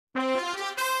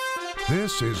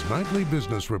This is Nightly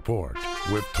Business Report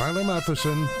with Tyler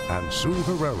Matheson and Sue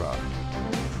Herrera.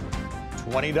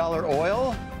 $20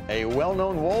 oil? A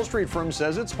well-known Wall Street firm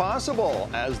says it's possible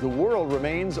as the world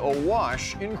remains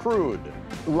awash in crude.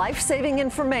 Life-saving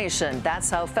information. That's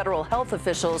how federal health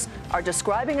officials are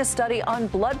describing a study on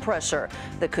blood pressure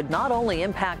that could not only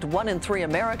impact 1 in 3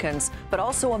 Americans, but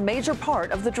also a major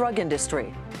part of the drug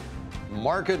industry.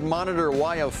 Market monitor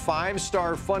why a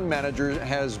 5-star fund manager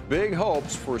has big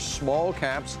hopes for small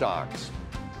cap stocks.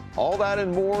 All that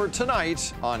and more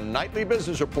tonight on Nightly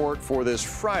Business Report for this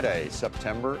Friday,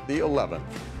 September the 11th.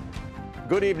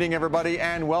 Good evening, everybody,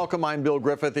 and welcome. I'm Bill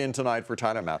Griffith in tonight for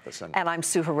Tyler Matheson. And I'm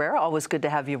Sue Herrera. Always good to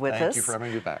have you with us. Thank you for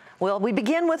having me back. Well, we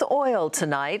begin with oil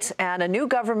tonight, and a new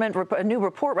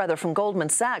report from Goldman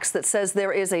Sachs that says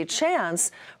there is a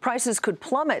chance prices could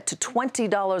plummet to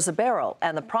 $20 a barrel,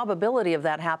 and the probability of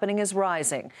that happening is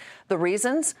rising. The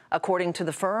reasons, according to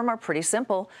the firm, are pretty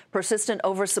simple: persistent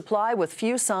oversupply with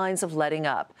few signs of letting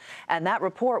up. And that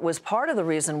report was part of the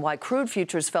reason why crude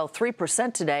futures fell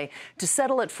 3% today to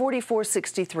settle at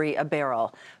 $44.63 a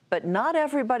barrel. But not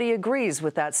everybody agrees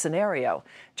with that scenario.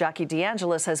 Jackie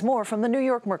DeAngelis has more from the New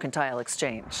York Mercantile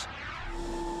Exchange.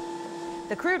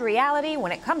 The crude reality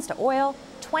when it comes to oil,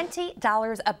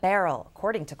 $20 a barrel,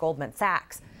 according to Goldman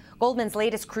Sachs. Goldman's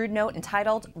latest crude note,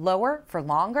 entitled Lower for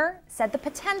Longer, said the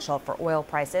potential for oil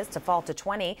prices to fall to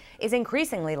 $20 is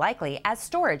increasingly likely as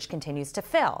storage continues to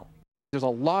fill. There's a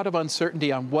lot of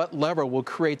uncertainty on what lever will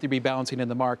create the rebalancing in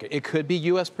the market. It could be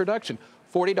U.S. production.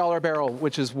 $40 a barrel,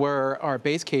 which is where our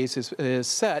base case is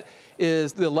set,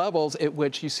 is the levels at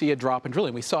which you see a drop in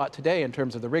drilling. We saw it today in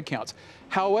terms of the rig counts.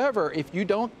 However, if you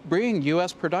don't bring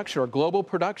U.S. production or global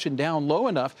production down low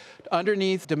enough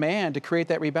underneath demand to create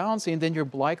that rebalancing, then you're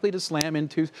likely to slam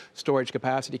into storage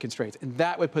capacity constraints, and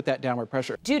that would put that downward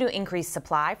pressure. Due to increased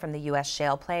supply from the U.S.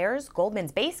 shale players,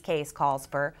 Goldman's base case calls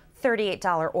for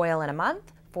 $38 oil in a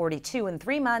month, $42 in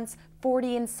 3 months,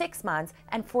 $40 in 6 months,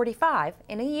 and $45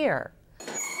 in a year.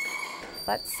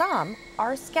 But some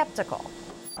are skeptical.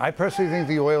 I personally think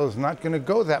the oil is not going to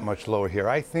go that much lower here.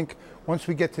 I think once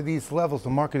we get to these levels, the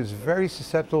market is very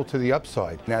susceptible to the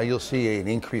upside. Now you'll see an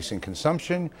increase in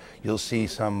consumption, you'll see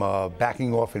some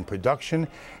backing off in production,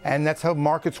 and that's how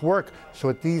markets work. So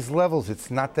at these levels, it's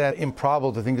not that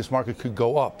improbable to think this market could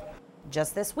go up.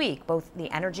 Just this week, both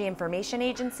the Energy Information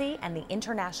Agency and the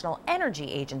International Energy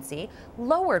Agency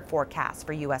lowered forecasts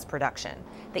for U.S. production.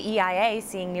 The EIA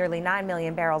seeing nearly 9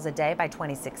 million barrels a day by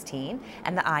 2016,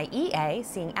 and the IEA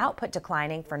seeing output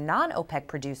declining for non-OPEC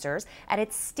producers at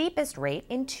its steepest rate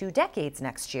in 2 decades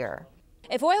next year.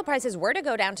 If oil prices were to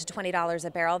go down to $20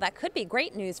 a barrel, that could be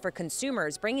great news for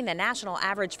consumers, bringing the national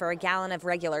average for a gallon of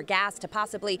regular gas to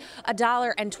possibly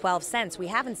 $1.12. We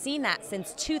haven't seen that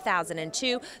since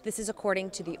 2002. This is according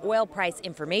to the Oil Price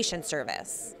Information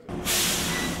Service.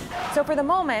 So for the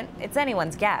moment, it's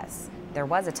anyone's guess. There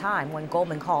was a time when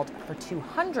Goldman called for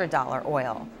 $200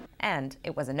 oil, and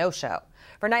it was a no-show.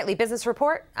 For Nightly Business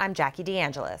Report, I'm Jackie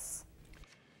DeAngelis.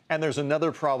 And there's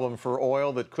another problem for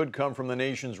oil that could come from the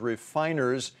nation's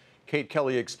refiners. Kate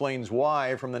Kelly explains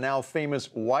why from the now famous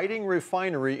Whiting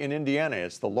Refinery in Indiana.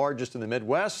 It's the largest in the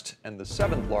Midwest and the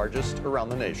 7th largest around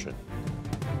the nation.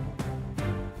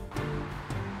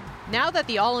 Now that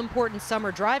the all-important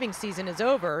summer driving season is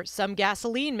over, some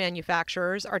gasoline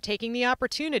manufacturers are taking the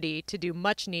opportunity to do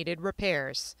much-needed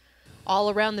repairs. All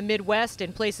around the Midwest,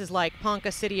 in places like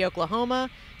Ponca City, Oklahoma,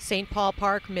 St. Paul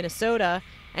Park, Minnesota,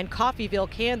 and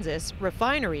Coffeyville, Kansas,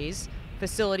 refineries,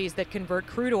 facilities that convert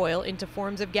crude oil into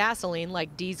forms of gasoline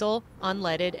like diesel,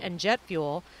 unleaded, and jet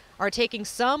fuel, are taking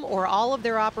some or all of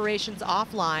their operations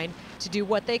offline to do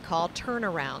what they call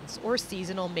turnarounds or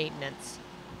seasonal maintenance.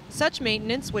 Such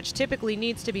maintenance, which typically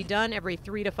needs to be done every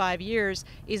 3 to 5 years,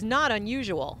 is not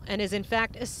unusual and is in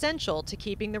fact essential to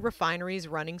keeping the refineries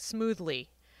running smoothly.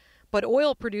 But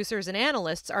oil producers and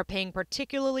analysts are paying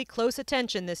particularly close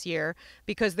attention this year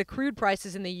because the crude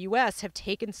prices in the U.S. have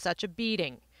taken such a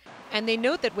beating. And they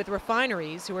note that with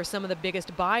refineries, who are some of the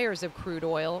biggest buyers of crude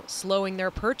oil, slowing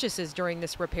their purchases during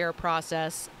this repair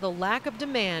process, the lack of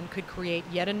demand could create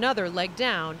yet another leg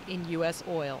down in U.S.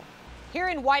 oil. Here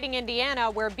in Whiting,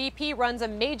 Indiana, where BP runs a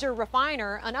major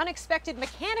refiner, an unexpected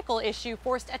mechanical issue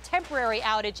forced a temporary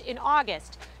outage in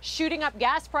August, shooting up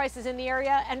gas prices in the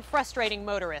area and frustrating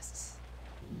motorists.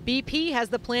 BP has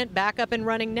the plant back up and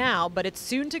running now, but it's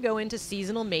soon to go into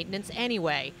seasonal maintenance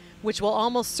anyway, which will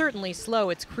almost certainly slow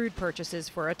its crude purchases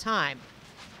for a time.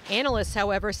 Analysts,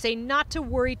 however, say not to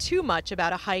worry too much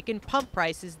about a hike in pump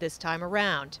prices this time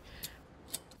around.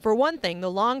 For one thing,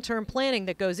 the long-term planning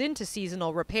that goes into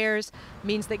seasonal repairs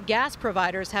means that gas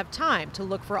providers have time to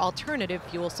look for alternative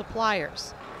fuel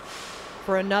suppliers.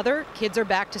 For another, kids are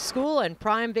back to school and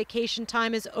prime vacation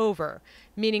time is over,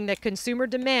 meaning that consumer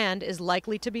demand is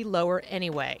likely to be lower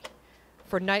anyway.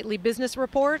 For Nightly Business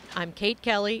Report, I'm Kate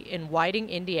Kelly in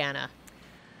Whiting, Indiana.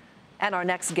 And our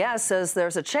next guest says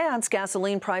there's a chance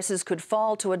gasoline prices could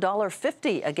fall to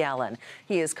 $1.50 a gallon.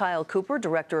 He is Kyle Cooper,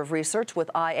 Director of Research with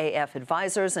IAF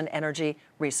Advisors, an energy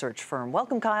research firm.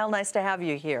 Welcome, Kyle. Nice to have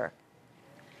you here.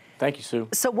 Thank you, Sue.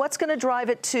 So what's going to drive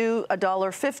it to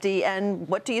 $1.50, and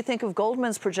what do you think of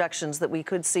Goldman's projections that we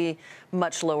could see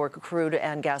much lower crude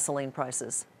and gasoline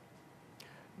prices?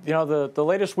 You know, the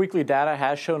latest weekly data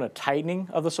has shown a tightening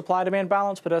of the supply-demand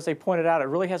balance, but as they pointed out, it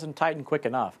really hasn't tightened quick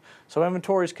enough. So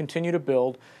inventories continue to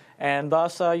build, and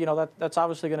thus, you know, that's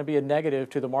obviously going to be a negative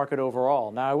to the market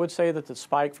overall. Now, I would say that the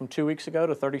spike from 2 weeks ago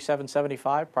to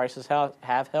 $37.75, prices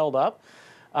have held up,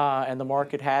 and the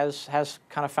market has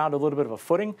kind of found a little bit of a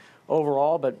footing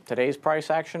overall, but today's price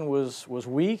action was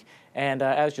weak. And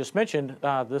as just mentioned,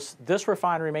 this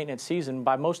refinery maintenance season,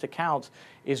 by most accounts,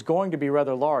 is going to be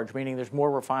rather large, meaning there's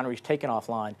more refineries taken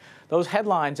offline. Those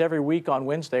headlines every week on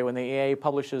Wednesday when the EIA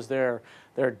publishes their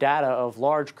data of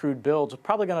large crude builds are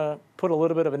probably going to put a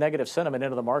little bit of a negative sentiment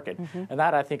into the market. And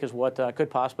that, I think, is what could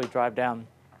possibly drive down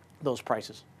those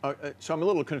prices. So I'm a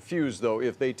little confused, though.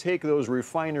 If they take those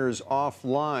refiners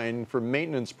offline for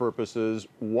maintenance purposes,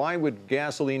 why would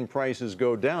gasoline prices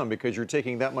go down? Because you're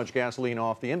taking that much gasoline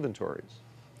off the inventories.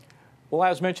 Well,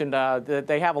 as mentioned,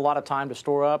 they have a lot of time to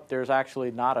store up. There's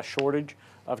actually not a shortage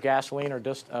of gasoline or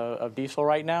of diesel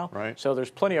right now. Right. So there's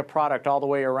plenty of product all the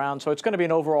way around. So it's going to be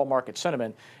an overall market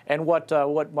sentiment. And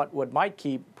what might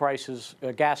keep prices,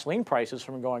 gasoline prices,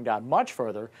 from going down much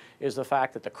further is the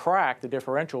fact that the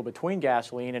differential between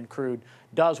gasoline and crude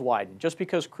does widen. Just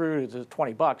because crude is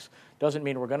 $20 doesn't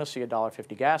mean we're going to see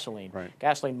 $1.50 gasoline. Right.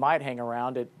 Gasoline might hang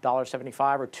around at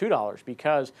 $1.75 or $2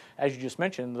 because, as you just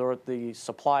mentioned, the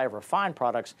supply of refined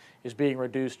products is being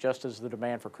reduced just as the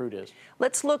demand for crude is.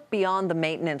 Let's look beyond the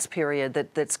maintenance period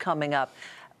that's coming up.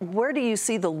 Where do you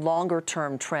see the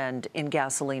longer-term trend in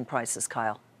gasoline prices,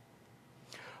 Kyle?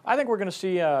 I think we're going to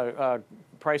see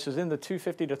prices in the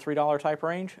 $2.50 to $3 type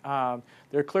range.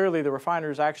 They're clearly, the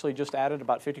refiners actually just added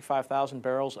about 55,000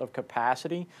 barrels of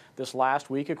capacity this last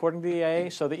week, according to the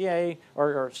EIA. So the EIA,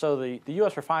 the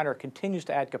U.S. refiner continues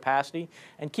to add capacity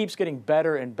and keeps getting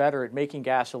better and better at making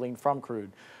gasoline from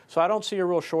crude. So I don't see a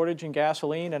real shortage in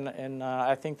gasoline, and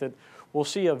I think that we'll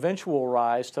see an eventual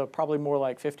rise to probably more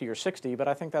like 50 or 60, but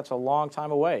I think that's a long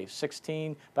time away.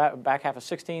 16, back half of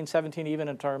 16, 17 even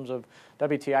in terms of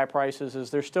WTI prices, as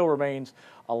there still remains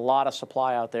a lot of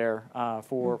supply out there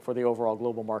for the overall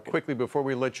global market. Quickly, before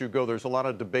we let you go, there's a lot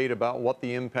of debate about what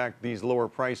the impact these lower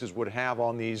prices would have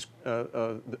on these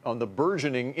on the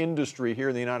burgeoning industry here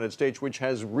in the United States, which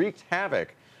has wreaked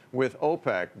havoc with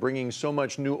OPEC bringing so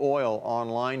much new oil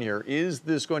online here. Is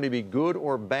this going to be good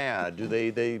or bad? Do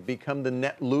they become the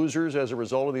net losers as a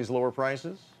result of these lower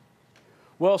prices?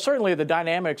 Well, certainly the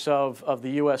dynamics of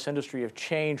the U.S. industry have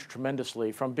changed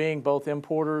tremendously. From being both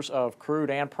importers of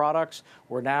crude and products,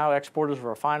 we're now exporters of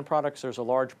refined products. There's a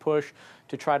large push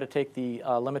to try to take the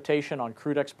limitation on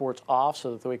crude exports off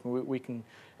so that we can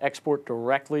export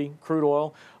directly crude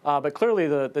oil. But clearly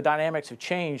the dynamics have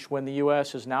changed when the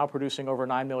U.S. is now producing over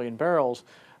 9 million barrels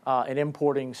and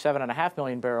importing 7.5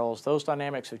 million barrels. Those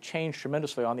dynamics have changed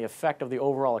tremendously on the effect of the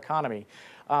overall economy.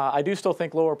 I do still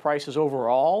think lower prices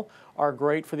overall are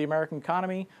great for the American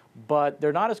economy, but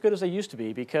they're not as good as they used to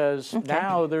be because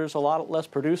now there's a lot less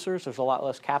producers, there's a lot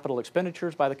less capital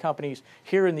expenditures by the companies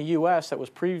here in the U.S. that was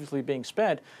previously being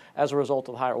spent as a result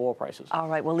of higher oil prices. All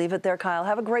right, we'll leave it there, Kyle.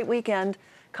 Have a great weekend.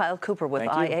 Kyle Cooper with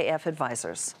IAF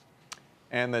Advisors.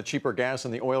 And the cheaper gas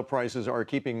and the oil prices are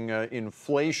keeping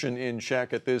inflation in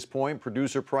check at this point.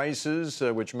 Producer prices,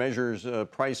 which measures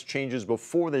price changes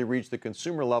before they reach the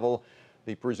consumer level,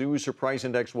 the producer price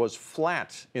index was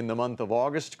flat in the month of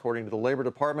August. According to the Labor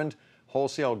Department,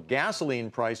 wholesale gasoline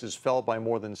prices fell by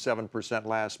more than 7%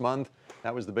 last month.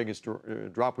 That was the biggest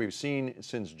drop we've seen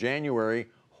since January.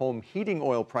 Home heating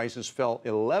oil prices fell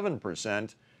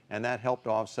 11%, and that helped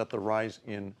offset the rise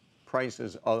in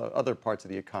prices of other parts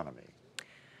of the economy.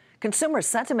 Consumer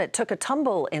sentiment took a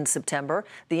tumble in September.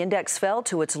 The index fell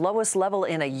to its lowest level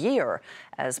in a year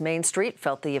as Main Street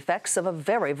felt the effects of a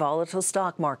very volatile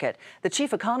stock market. The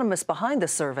chief economist behind the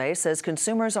survey says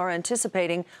consumers are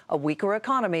anticipating a weaker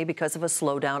economy because of a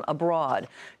slowdown abroad.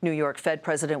 New York Fed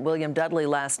President William Dudley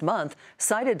last month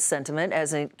cited sentiment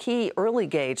as a key early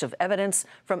gauge of evidence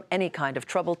from any kind of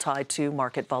trouble tied to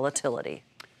market volatility.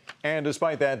 And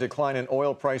despite that decline in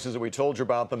oil prices that we told you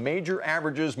about, the major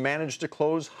averages managed to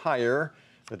close higher.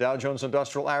 The Dow Jones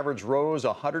Industrial Average rose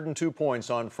 102 points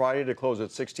on Friday to close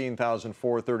at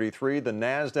 16,433. The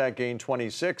Nasdaq gained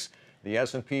 26. The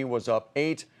S&P was up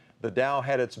 8. The Dow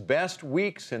had its best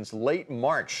week since late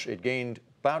March. It gained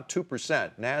about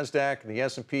 2%. Nasdaq and the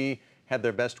S&P had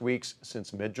their best weeks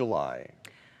since mid-July.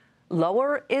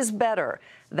 Lower is better.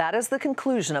 That is the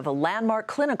conclusion of a landmark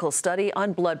clinical study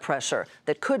on blood pressure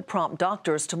that could prompt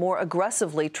doctors to more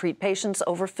aggressively treat patients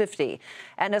over 50.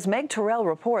 And as Meg Terrell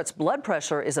reports, blood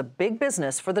pressure is a big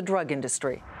business for the drug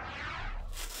industry.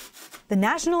 The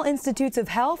National Institutes of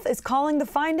Health is calling the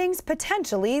findings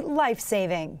potentially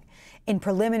life-saving. In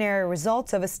preliminary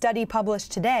results of a study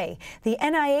published today, the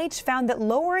NIH found that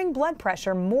lowering blood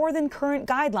pressure more than current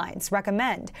guidelines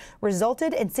recommend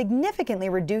resulted in significantly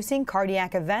reducing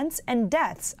cardiac events and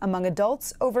deaths among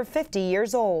adults over 50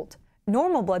 years old.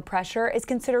 Normal blood pressure is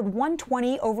considered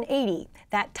 120/80.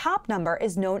 That top number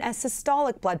is known as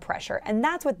systolic blood pressure, and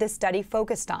that's what this study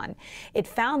focused on. It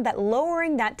found that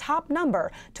lowering that top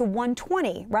number to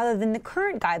 120 rather than the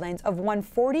current guidelines of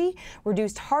 140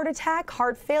 reduced heart attack,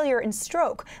 heart failure, and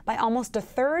stroke by almost a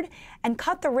third and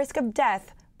cut the risk of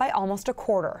death by almost a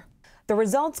quarter. The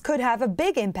results could have a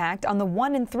big impact on the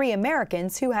 1 in 3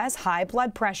 Americans who has high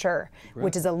blood pressure,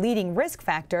 which is a leading risk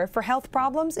factor for health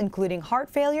problems including heart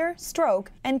failure,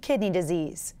 stroke, and kidney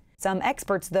disease. Some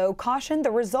experts, though, caution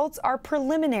the results are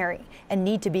preliminary and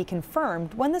need to be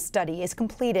confirmed when the study is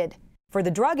completed. For the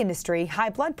drug industry, high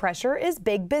blood pressure is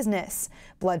big business.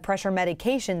 Blood pressure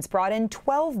medications brought in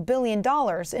 $12 billion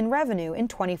in revenue in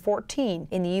 2014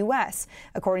 in the U.S.,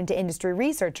 according to industry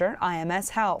researcher IMS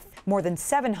Health. More than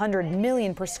 700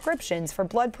 million prescriptions for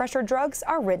blood pressure drugs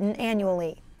are written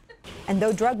annually. And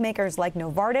though drug makers like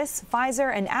Novartis,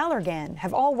 Pfizer, and Allergan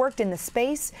have all worked in the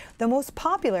space, the most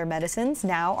popular medicines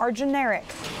now are generic.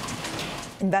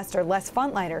 Investor Les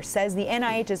Funtleiter says the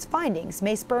NIH's findings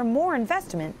may spur more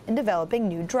investment in developing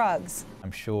new drugs.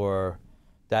 I'm sure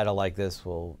data like this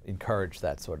will encourage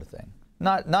that sort of thing.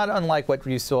 Not unlike what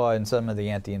you saw in some of the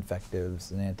anti-infectives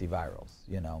and antivirals,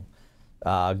 you know.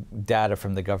 Data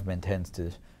from the government tends to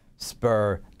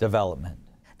spur development.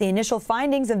 The initial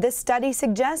findings of this study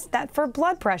suggest that for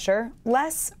blood pressure,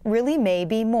 less really may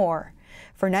be more.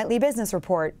 For Nightly Business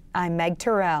Report, I'm Meg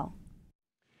Terrell.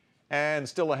 And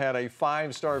still ahead, a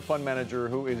 5-star fund manager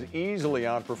who is easily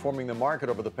outperforming the market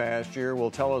over the past year will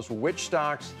tell us which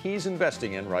stocks he's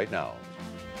investing in right now.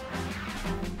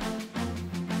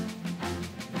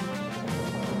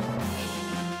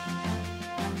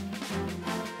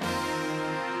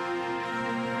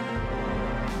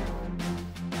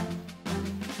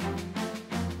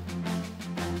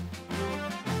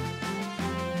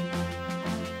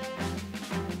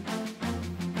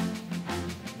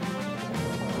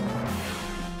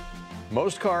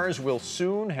 Most cars will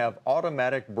soon have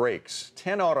automatic brakes.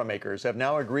 10 automakers have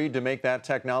now agreed to make that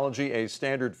technology a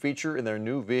standard feature in their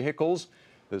new vehicles.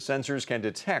 The sensors can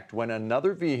detect when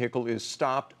another vehicle is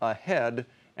stopped ahead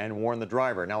and warn the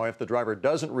driver. Now, if the driver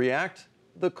doesn't react,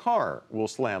 the car will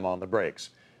slam on the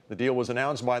brakes. The deal was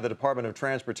announced by the Department of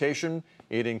Transportation.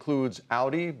 It includes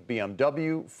Audi,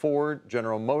 BMW, Ford,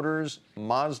 General Motors,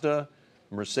 Mazda,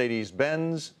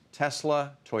 Mercedes-Benz,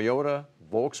 Tesla, Toyota,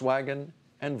 Volkswagen,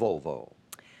 and Volvo.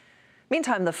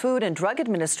 Meantime, the Food and Drug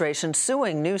Administration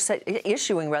issuing new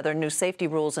safety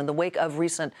rules in the wake of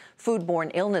recent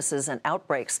foodborne illnesses and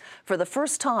outbreaks. For the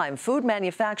first time, food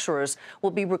manufacturers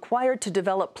will be required to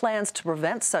develop plans to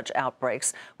prevent such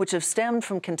outbreaks, which have stemmed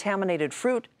from contaminated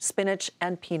fruit, spinach,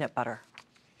 and peanut butter.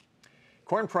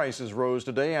 Corn prices rose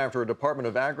today after a Department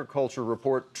of Agriculture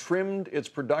report trimmed its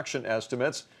production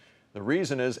estimates. The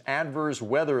reason is adverse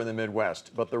weather in the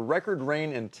Midwest, but the record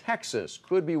rain in Texas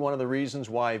could be one of the reasons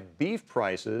why beef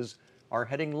prices are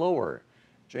heading lower.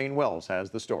 Jane Wells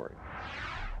has the story.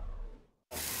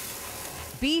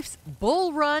 Beef's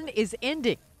bull run is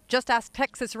ending. Just ask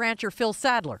Texas rancher Phil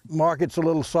Sadler. Market's a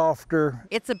little softer.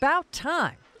 It's about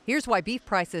time. Here's why beef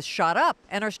prices shot up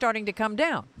and are starting to come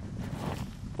down.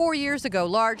 4 years ago,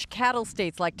 large cattle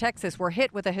states like Texas were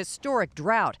hit with a historic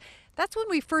drought. That's when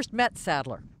we first met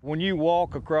Sadler. When you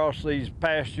walk across these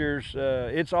pastures,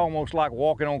 it's almost like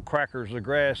walking on crackers. The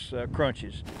grass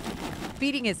crunches.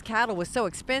 Feeding his cattle was so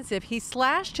expensive, he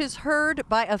slashed his herd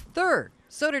by a third.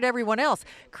 So did everyone else,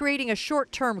 creating a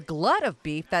short-term glut of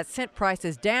beef that sent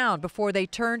prices down before they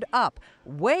turned up,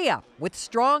 way up, with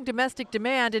strong domestic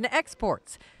demand and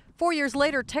exports. 4 years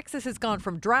later, Texas has gone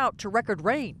from drought to record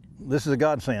rain. This is a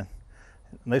godsend.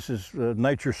 This is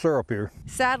nature syrup here.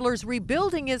 Sadler's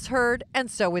rebuilding his herd, and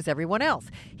so is everyone else.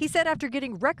 He said after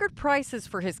getting record prices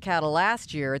for his cattle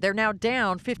last year, they're now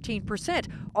down 15%.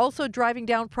 Also driving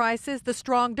down prices, the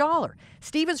strong dollar.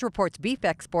 Stevens reports beef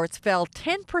exports fell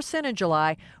 10% in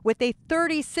July, with a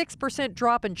 36%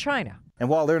 drop in China. And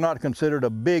while they're not considered a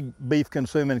big beef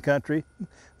consuming country,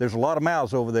 there's a lot of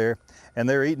mouths over there, and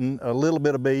they're eating a little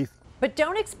bit of beef. But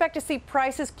don't expect to see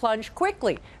prices plunge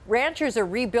quickly. Ranchers are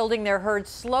rebuilding their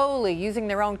herds slowly, using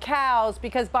their own cows,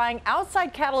 because buying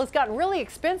outside cattle has gotten really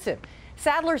expensive.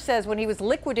 Sadler says when he was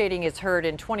liquidating his herd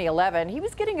in 2011, he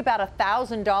was getting about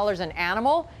 $1,000 an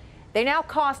animal. They now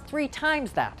cost 3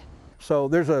 times that. So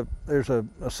there's a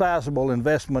sizable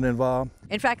investment involved.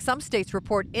 In fact, some states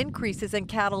report increases in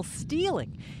cattle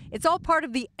stealing. It's all part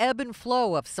of the ebb and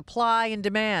flow of supply and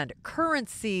demand,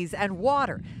 currencies and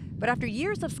water. But after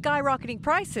years of skyrocketing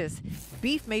prices,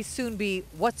 beef may soon be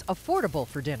what's affordable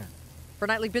for dinner. For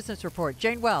Nightly Business Report,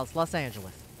 Jane Wells, Los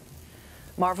Angeles.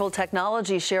 Marvel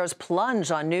Technology shares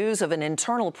plunge on news of an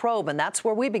internal probe, and that's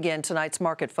where we begin tonight's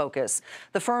market focus.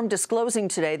 The firm disclosing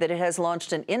today that it has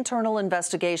launched an internal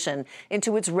investigation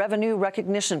into its revenue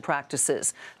recognition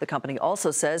practices. The company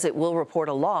also says it will report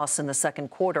a loss in the second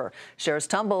quarter. Shares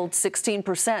tumbled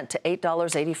 16% to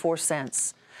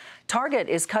 $8.84. Target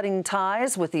is cutting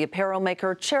ties with the apparel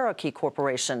maker Cherokee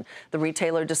Corporation. The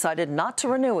retailer decided not to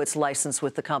renew its license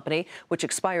with the company, which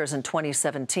expires in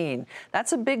 2017.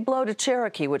 That's a big blow to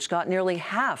Cherokee, which got nearly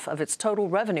half of its total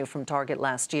revenue from Target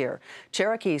last year.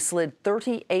 Cherokee slid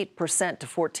 38% to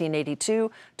 $14.82.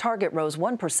 Target rose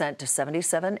 1% to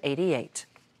 $77.88.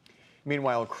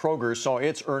 Meanwhile, Kroger saw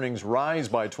its earnings rise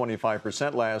by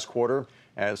 25% last quarter.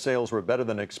 As sales were better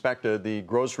than expected, the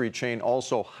grocery chain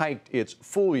also hiked its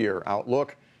full-year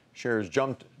outlook. Shares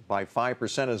jumped by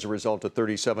 5% as a result of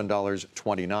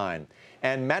 $37.29.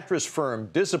 And mattress firm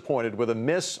disappointed with a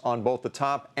miss on both the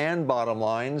top and bottom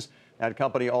lines. That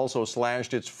company also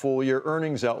slashed its full-year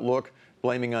earnings outlook,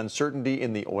 blaming uncertainty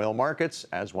in the oil markets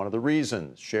as one of the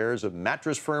reasons. Shares of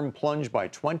mattress firm plunged by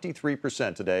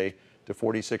 23% today to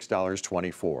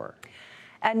 $46.24.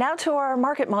 And now to our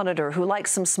market monitor, who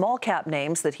likes some small cap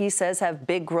names that he says have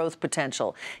big growth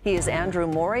potential. He is Andrew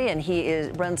Morey, and he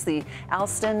runs the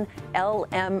Alston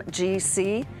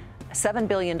LMGC, $7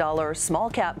 billion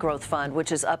small cap growth fund,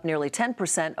 which is up nearly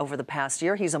 10% over the past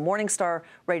year. He's a Morningstar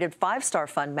rated 5-star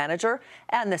fund manager,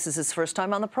 and this is his first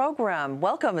time on the program.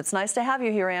 Welcome. It's nice to have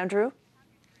you here, Andrew.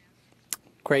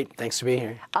 Great. Thanks to be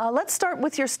here. Let's start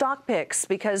with your stock picks,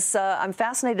 because I'm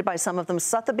fascinated by some of them.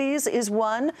 Sotheby's is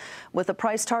one with a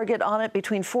price target on it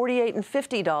between $48 and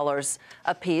 $50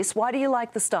 a piece. Why do you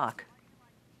like the stock?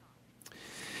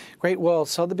 Great. Well,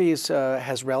 Sotheby's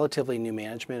has relatively new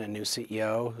management, a new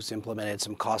CEO who's implemented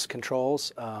some cost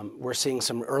controls. We're seeing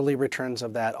some early returns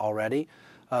of that already.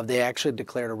 They actually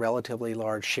declared a relatively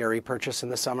large share repurchase in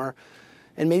the summer.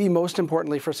 And maybe most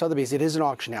importantly for Sotheby's, it is an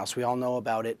auction house. We all know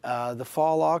about it. The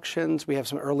fall auctions, we have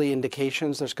some early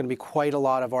indications. There's going to be quite a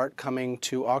lot of art coming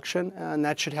to auction, and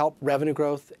that should help revenue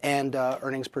growth and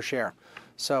earnings per share.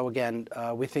 So again,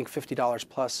 we think $50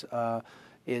 plus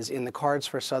is in the cards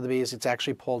for Sotheby's. It's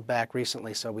actually pulled back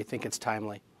recently, so we think it's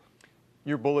timely.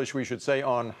 You're bullish, we should say,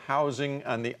 on housing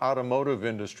and the automotive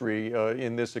industry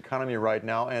in this economy right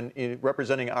now. And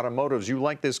representing automotives, you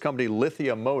like this company,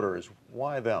 Lithia Motors.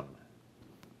 Why them?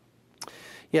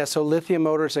 Yeah, so Lithia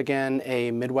Motors, again, a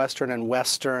Midwestern and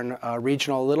Western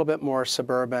regional, a little bit more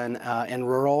suburban and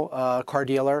rural car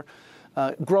dealer.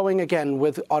 Growing again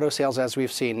with auto sales, as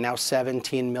we've seen, now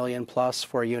 17 million plus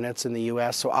for units in the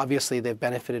U.S. So obviously they've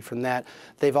benefited from that.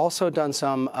 They've also done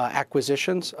some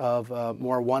acquisitions of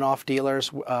more one-off dealers,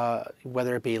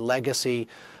 whether it be legacy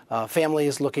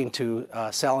families looking to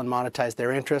sell and monetize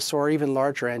their interests, or even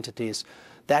larger entities.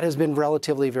 That has been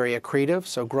relatively very accretive,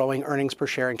 so growing earnings per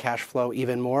share and cash flow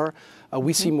even more.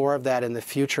 We see more of that in the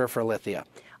future for Lithia.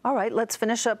 All right, let's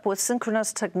finish up with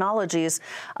Synchronous Technologies.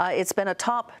 It's been a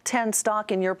top 10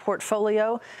 stock in your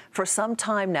portfolio for some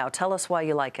time now. Tell us why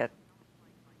you like it.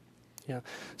 Yeah.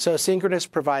 So Synchronous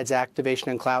provides activation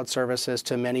and cloud services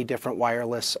to many different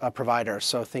wireless providers.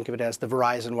 So think of it as the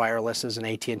Verizon wirelesses and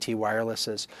AT&T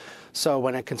wirelesses. So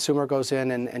when a consumer goes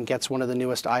in and gets one of the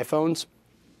newest iPhones,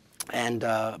 and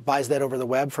buys that over the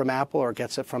web from Apple, or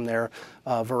gets it from their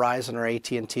Verizon or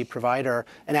AT&T provider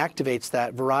and activates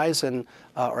that, Verizon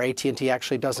or AT&T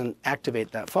actually doesn't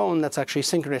activate that phone. That's actually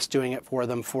Synchronous doing it for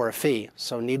them for a fee.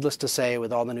 So needless to say,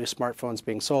 with all the new smartphones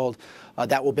being sold,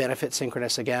 that will benefit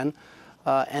Synchronous again.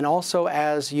 And also,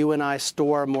 as you and I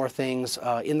store more things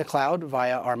in the cloud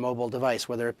via our mobile device,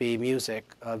 whether it be music,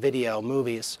 video,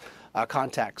 movies,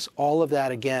 contacts, all of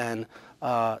that again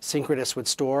Synchronous would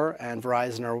store, and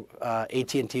Verizon or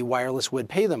AT&T Wireless would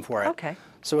pay them for it. Okay.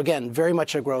 So again, very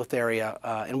much a growth area,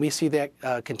 and we see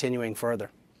that continuing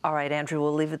further. All right, Andrew,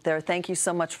 we'll leave it there. Thank you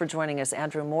so much for joining us.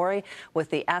 Andrew Morey with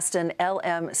the Aston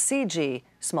LMCG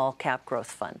Small Cap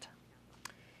Growth Fund.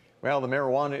 Well, the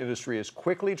marijuana industry is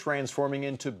quickly transforming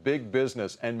into big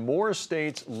business, and more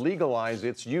states legalize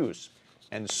its use.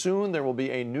 And soon there will be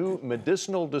a new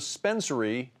medicinal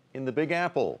dispensary in the Big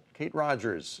Apple. Kate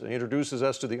Rogers introduces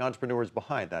us to the entrepreneurs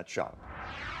behind that shop.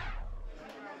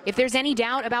 If there's any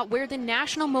doubt about where the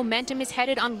national momentum is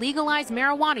headed on legalized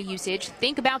marijuana usage,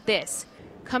 think about this.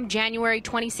 Come January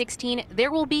 2016,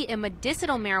 there will be a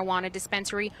medicinal marijuana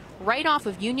dispensary right off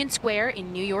of Union Square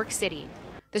in New York City.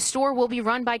 The store will be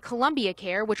run by Columbia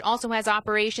Care, which also has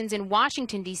operations in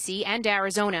Washington, D.C. and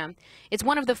Arizona. It's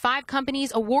one of the 5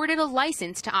 companies awarded a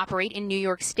license to operate in New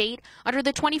York State under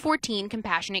the 2014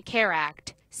 Compassionate Care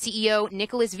Act. CEO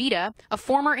Nicholas Vita, a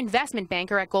former investment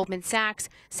banker at Goldman Sachs,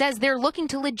 says they're looking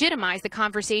to legitimize the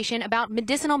conversation about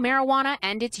medicinal marijuana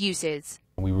and its uses.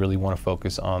 We really want to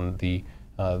focus on the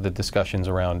discussions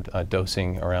around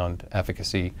dosing, around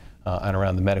efficacy, and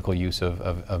around the medical use of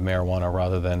marijuana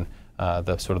rather than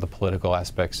the sort of the political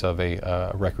aspects of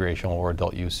a recreational or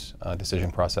adult use decision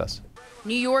process.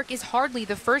 New York is hardly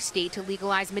the first state to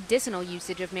legalize medicinal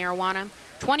usage of marijuana.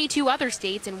 22 other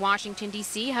states and Washington,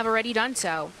 D.C. have already done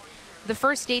so. The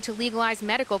first state to legalize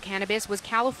medical cannabis was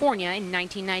California in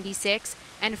 1996,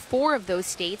 and 4 of those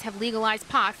states have legalized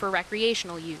pot for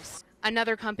recreational use.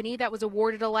 Another company that was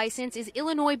awarded a license is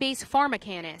Illinois-based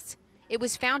PharmaCannabis. It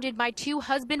was founded by 2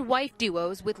 husband-wife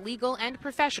duos with legal and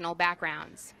professional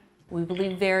backgrounds. We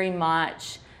believe very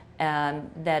much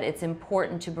that it's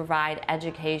important to provide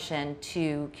education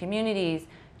to communities,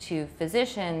 to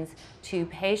physicians, to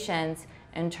patients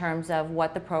in terms of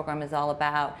what the program is all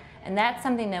about. And that's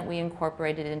something that we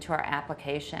incorporated into our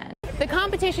application. The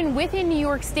competition within New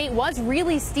York State was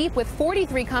really steep, with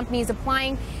 43 companies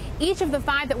applying. Each of the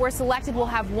 5 that were selected will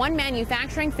have 1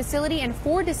 manufacturing facility and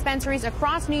 4 dispensaries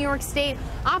across New York State,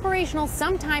 operational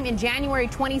sometime in January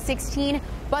 2016.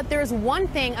 But there's one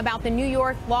thing about the New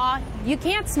York law: you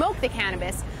can't smoke the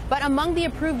cannabis. But among the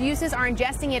approved uses are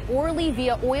ingesting it orally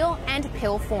via oil and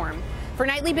pill form. For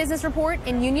Nightly Business Report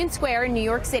in Union Square in New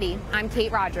York City, I'm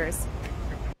Kate Rogers.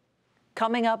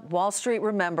 Coming up, Wall Street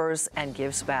remembers and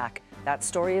gives back. That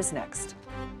story is next.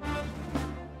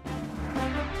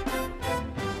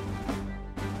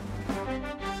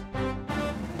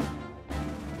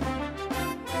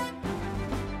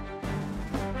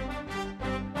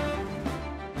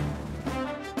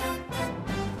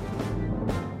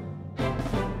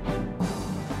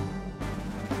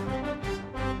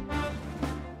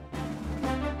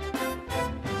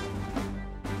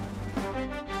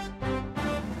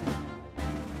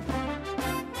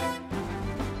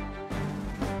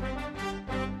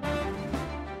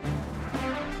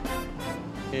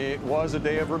 It was a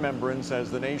day of remembrance as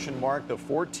the nation marked the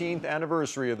 14th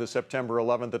anniversary of the September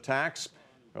 11th attacks.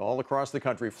 All across the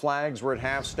country, flags were at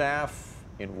half-staff.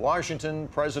 In Washington,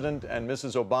 President and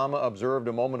Mrs. Obama observed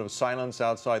a moment of silence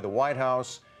outside the White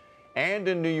House. And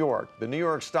in New York, the New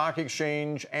York Stock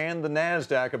Exchange and the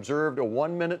NASDAQ observed a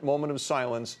 1-minute moment of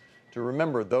silence to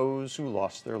remember those who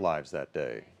lost their lives that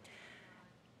day.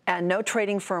 And no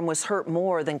trading firm was hurt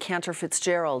more than Cantor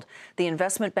Fitzgerald. The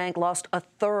investment bank lost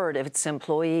 1/3 of its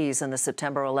employees in the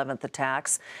September 11th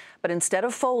attacks. But instead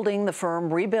of folding, the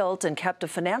firm rebuilt and kept a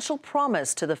financial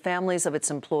promise to the families of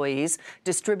its employees,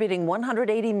 distributing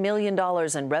 $180 million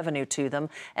in revenue to them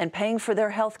and paying for their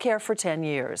health care for 10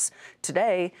 years.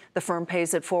 Today, the firm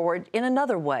pays it forward in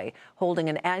another way, holding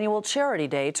an annual charity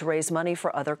day to raise money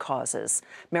for other causes.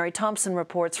 Mary Thompson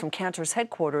reports from Cantor's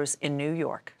headquarters in New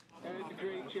York.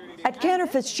 At Cantor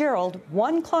Fitzgerald,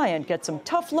 one client gets some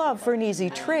tough love for an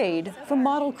easy trade from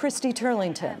model Christy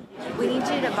Turlington. We need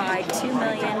you to buy $2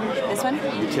 million, this one,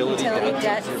 utility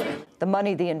debt. The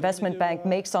money the investment bank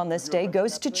makes on this day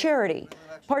goes to charity,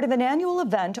 part of an annual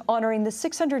event honoring the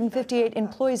 658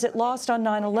 employees it lost on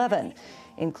 9/11,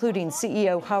 including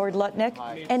CEO Howard Lutnick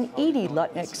and Edie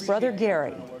Lutnick's brother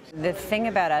Gary. The thing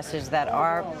about us is that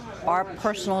our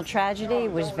personal tragedy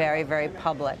was very, very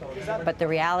public. But the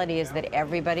reality is that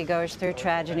everybody goes through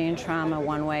tragedy and trauma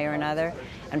one way or another.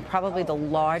 And probably the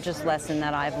largest lesson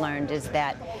that I've learned is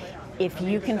that if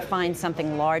you can find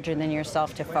something larger than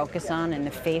yourself to focus on in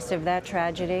the face of that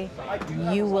tragedy,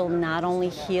 you will not only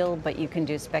heal, but you can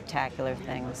do spectacular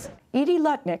things. Edie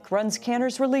Lutnick runs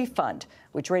Cantor's Relief Fund,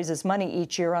 which raises money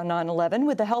each year on 9/11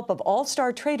 with the help of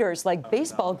all-star traders like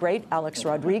baseball great Alex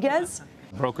Rodriguez.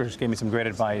 Brokers gave me some great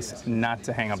advice not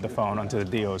to hang up the phone until the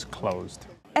deal is closed.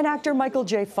 and actor Michael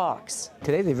J. Fox.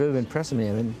 Today they've really been pressing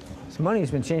me.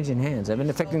 Money's been changing hands. I've been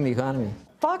affecting the economy.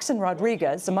 Fox and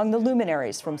Rodriguez among the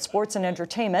luminaries from sports and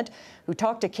entertainment who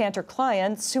talked to Cantor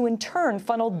clients who in turn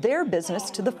funneled their business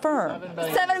to the firm.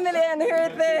 $7 million, here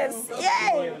it is.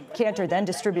 Yay! Cantor then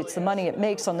distributes the money it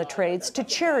makes on the trades to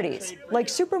charities like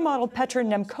supermodel Petra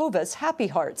Nemcova's Happy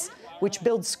Hearts, which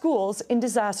builds schools in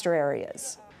disaster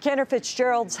areas. Cantor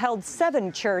Fitzgerald's held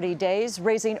 7 charity days,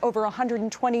 raising over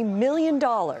 $120 million.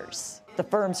 The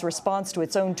firm's response to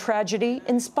its own tragedy,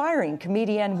 inspiring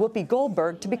comedian Whoopi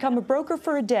Goldberg to become a broker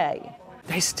for a day.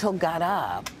 They still got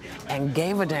up and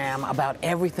gave a damn about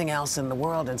everything else in the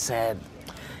world and said,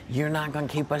 you're not going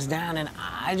to keep us down, and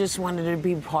I just wanted to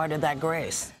be part of that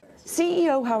grace.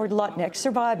 CEO Howard Lutnick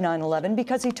survived 9/11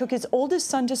 because he took his oldest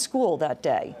son to school that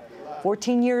day.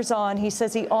 14 years on, he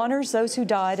says he honors those who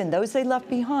died and those they left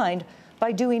behind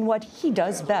by doing what he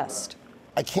does best.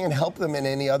 I can't help them in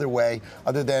any other way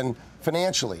other than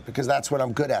financially, because that's what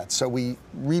I'm good at. So we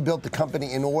rebuilt the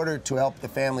company in order to help the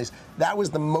families. That was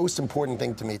the most important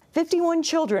thing to me. 51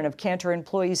 children of Cantor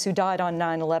employees who died on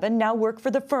 9/11 now work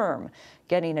for the firm,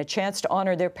 getting a chance to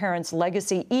honor their parents'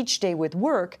 legacy each day with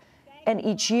work and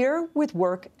each year with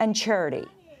work and charity.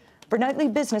 For Nightly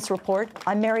Business Report,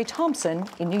 I'm Mary Thompson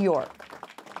in New York.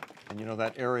 And you know,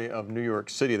 that area of New York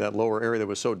City, that lower area that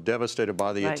was so devastated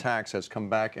by the attacks, has come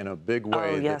back in a big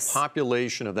way. Oh, yes. The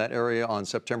population of that area on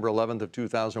September 11th of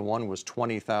 2001 was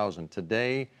 20,000.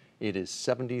 Today, it is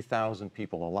 70,000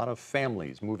 people. A lot of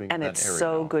families moving in that area. And it's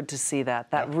so good to see that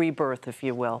rebirth, if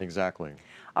you will. Exactly.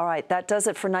 All right, that does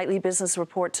it for Nightly Business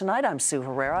Report tonight. I'm Sue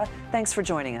Herrera. Thanks for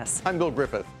joining us. I'm Bill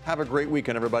Griffith. Have a great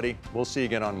weekend, everybody. We'll see you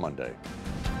again on Monday.